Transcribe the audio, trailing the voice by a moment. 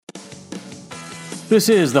This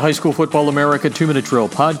is the High School Football America 2-Minute Drill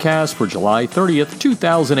podcast for July 30th,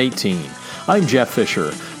 2018. I'm Jeff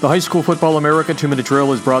Fisher. The High School Football America 2-Minute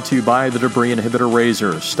Drill is brought to you by the Debris Inhibitor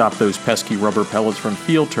Razor. Stop those pesky rubber pellets from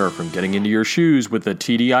field turf from getting into your shoes with the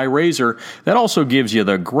TDI razor. That also gives you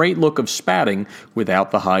the great look of spatting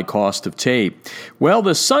without the high cost of tape. Well,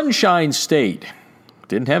 the Sunshine State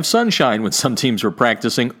didn't have sunshine when some teams were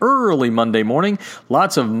practicing early Monday morning.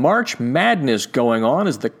 Lots of March Madness going on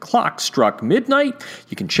as the clock struck midnight.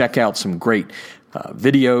 You can check out some great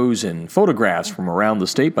videos and photographs from around the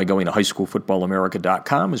state by going to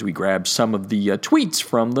highschoolfootballamerica.com as we grab some of the tweets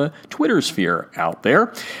from the Twitter sphere out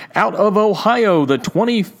there. Out of Ohio, the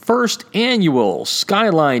 21st annual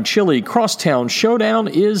Skyline Chili Crosstown Showdown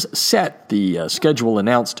is set. The schedule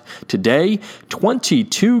announced today.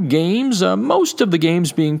 22 games, most of the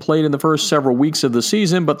games being played in the first several weeks of the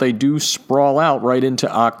season, but they do sprawl out right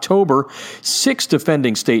into October. 6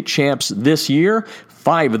 defending state champs this year.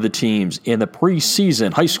 5 of the teams in the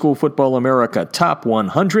preseason High School Football America Top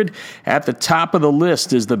 100. At the top of the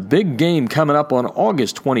list is the big game coming up on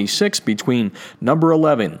August 26th between number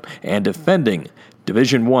 11 and defending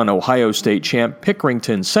Division I Ohio State champ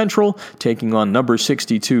Pickerington Central taking on number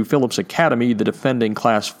 62 Phillips Academy, the defending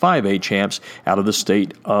Class 5A champs out of the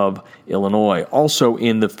state of Illinois. Also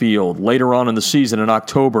in the field later on in the season in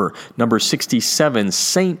October, number 67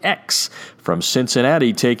 St. X from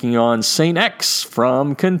Cincinnati taking on St. X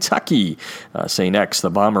from Kentucky. St. X, the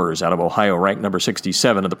Bombers out of Ohio, ranked number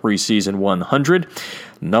 67 of the preseason 100.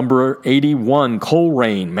 Number 81,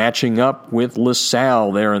 Coleraine, matching up with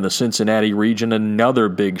LaSalle there in the Cincinnati region. Another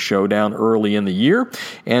big showdown early in the year.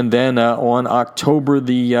 And then on October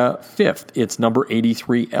the 5th, it's number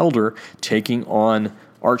 83, Elder, taking on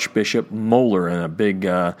Archbishop Moeller in a big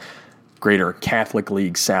Greater Catholic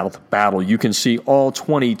League South battle. You can see all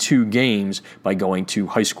 22 games by going to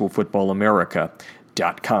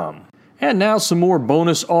highschoolfootballamerica.com. And now some more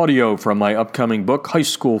bonus audio from my upcoming book, High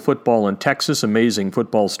School Football in Texas, Amazing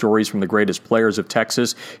Football Stories from the Greatest Players of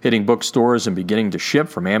Texas, hitting bookstores and beginning to ship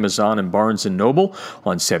from Amazon and Barnes & Noble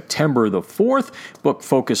on September the 4th. Book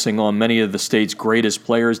focusing on many of the state's greatest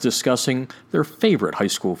players, discussing their favorite high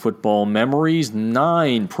school football memories.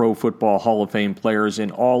 9 Pro Football Hall of Fame players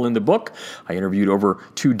in all in the book. I interviewed over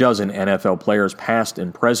 24 NFL players, past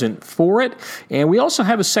and present, for it. And we also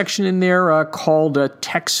have a section in there called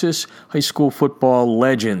Texas High School Football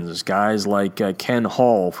Legends, guys like Ken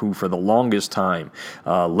Hall, who for the longest time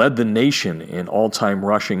led the nation in all-time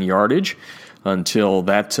rushing yardage until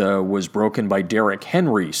that was broken by Derrick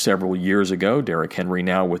Henry several years ago. Derrick Henry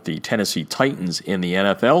now with the Tennessee Titans in the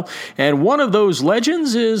NFL. And one of those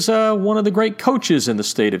legends is one of the great coaches in the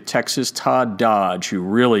state of Texas, Todd Dodge, who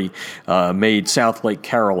really made South Lake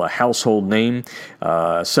Carroll a household name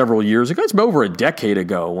several years ago. It's over a decade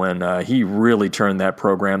ago when he really turned that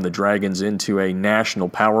program, the Dragons, into a national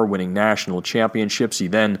power, winning national championships. He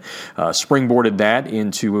then springboarded that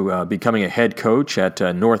into becoming a head coach at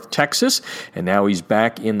North Texas. And now he's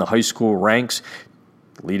back in the high school ranks,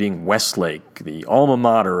 leading Westlake, the alma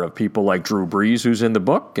mater of people like Drew Brees, who's in the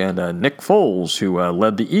book, and Nick Foles, who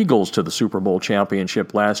led the Eagles to the Super Bowl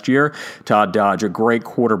championship last year. Todd Dodge, a great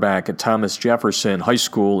quarterback at Thomas Jefferson High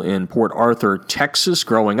School in Port Arthur, Texas,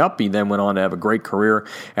 growing up. He then went on to have a great career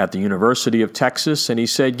at the University of Texas. And he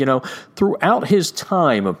said, throughout his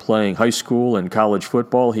time of playing high school and college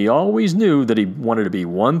football, he always knew that he wanted to be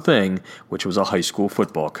one thing, which was a high school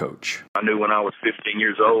football coach. I knew when I was 15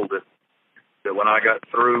 years old that when I got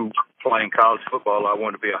through playing college football, I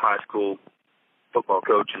wanted to be a high school football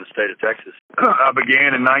coach in the state of Texas. I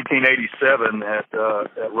began in 1987 at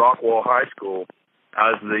Rockwall High School.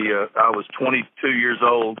 I was 22 years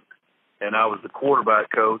old, and I was the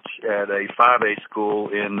quarterback coach at a 5A school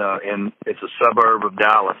in it's a suburb of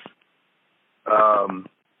Dallas. Lo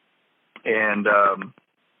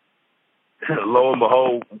and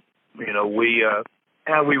behold,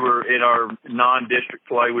 we were in our non-district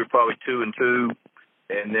play. We were probably 2-2,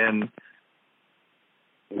 and then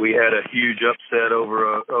we had a huge upset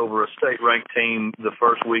over a state-ranked team the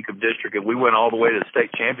first week of district, and we went all the way to the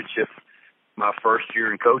state championship my first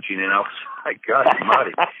year in coaching. And I was like, God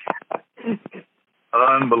almighty,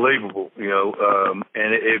 unbelievable, and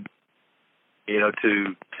it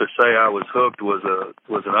to to say I was hooked was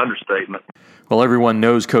an understatement. Well, everyone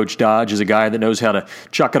knows Coach Dodge is a guy that knows how to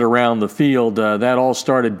chuck it around the field. That all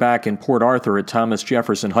started back in Port Arthur at Thomas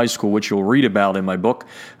Jefferson High School, which you'll read about in my book,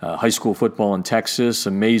 High School Football in Texas,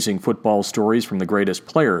 amazing football stories from the greatest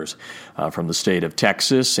players from the state of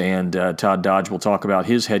Texas. And Todd Dodge will talk about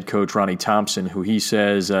his head coach, Ronnie Thompson, who he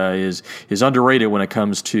says is underrated when it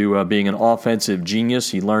comes to being an offensive genius.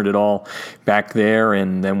 He learned it all back there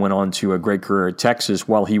and then went on to a great career at Texas.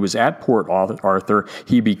 While he was at Port Arthur,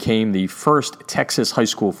 he became the first Texas high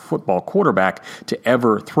school football quarterback to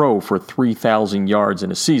ever throw for 3,000 yards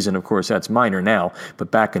in a season. Of course, that's minor now,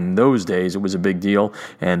 but back in those days, it was a big deal.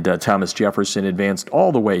 And Thomas Jefferson advanced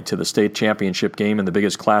all the way to the state championship game in the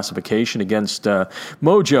biggest classification against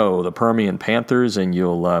Mojo, the Permian Panthers. And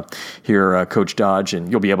you'll hear Coach Dodge,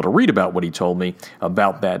 and you'll be able to read about what he told me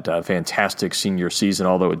about that fantastic senior season,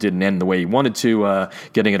 although it didn't end the way he wanted to.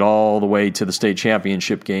 Getting it all the way to the state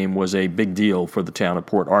championship game was a big deal for the town of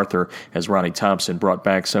Port Arthur, as Ronnie Thompson brought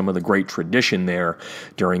back some of the great tradition there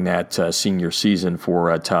during that senior season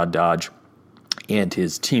for Todd Dodge and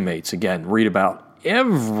his teammates. Again, read about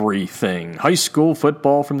everything. High school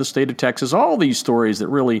football from the state of Texas, all these stories that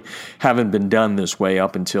really haven't been done this way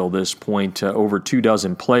up until this point. Over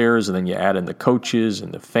 24 players, and then you add in the coaches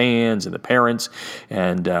and the fans and the parents.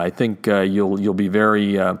 And I think you'll be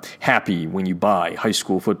very happy when you buy High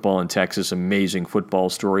School Football in Texas. Amazing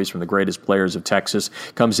football stories from the greatest players of Texas.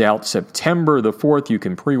 Comes out September the 4th. You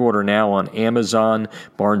can pre-order now on Amazon,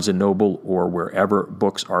 Barnes & Noble, or wherever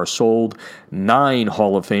books are sold. 9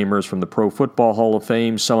 Hall of Famers from the Pro Football Hall of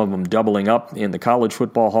Fame, some of them doubling up in the College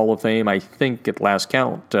Football Hall of Fame. I think at last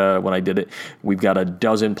count, when I did it, we've got a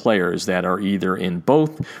dozen players that are either in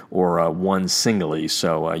both or one singly.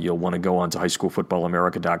 So you'll want to go on to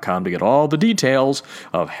highschoolfootballamerica.com to get all the details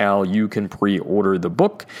of how you can pre-order the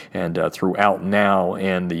book. And throughout now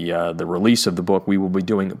and the release of the book, we will be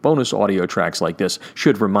doing bonus audio tracks like this.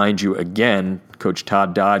 Should remind you again, Coach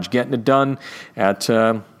Todd Dodge getting it done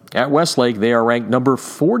at Westlake. They are ranked number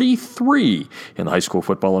 43 in the High School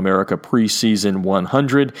Football America preseason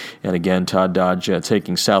 100. And again, Todd Dodge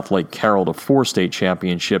taking South Lake Carroll to 4 state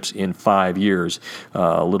championships in 5 years,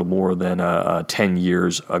 a little more than 10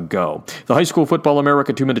 years ago. The High School Football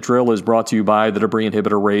America 2-Minute Drill is brought to you by the Debris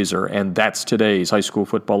Inhibitor Razor, and that's today's High School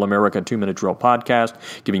Football America 2-Minute Drill podcast,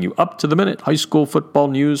 giving you up-to-the-minute high school football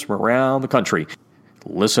news from around the country.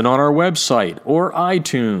 Listen on our website or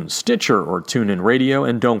iTunes, Stitcher, or TuneIn Radio,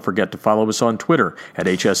 and don't forget to follow us on Twitter at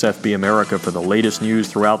HSFB America for the latest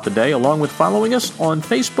news throughout the day, along with following us on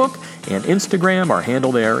Facebook and Instagram. Our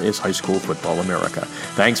handle there is High School Football America.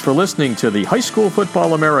 Thanks for listening to the High School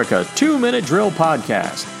Football America 2-Minute Drill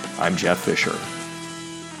Podcast. I'm Jeff Fisher.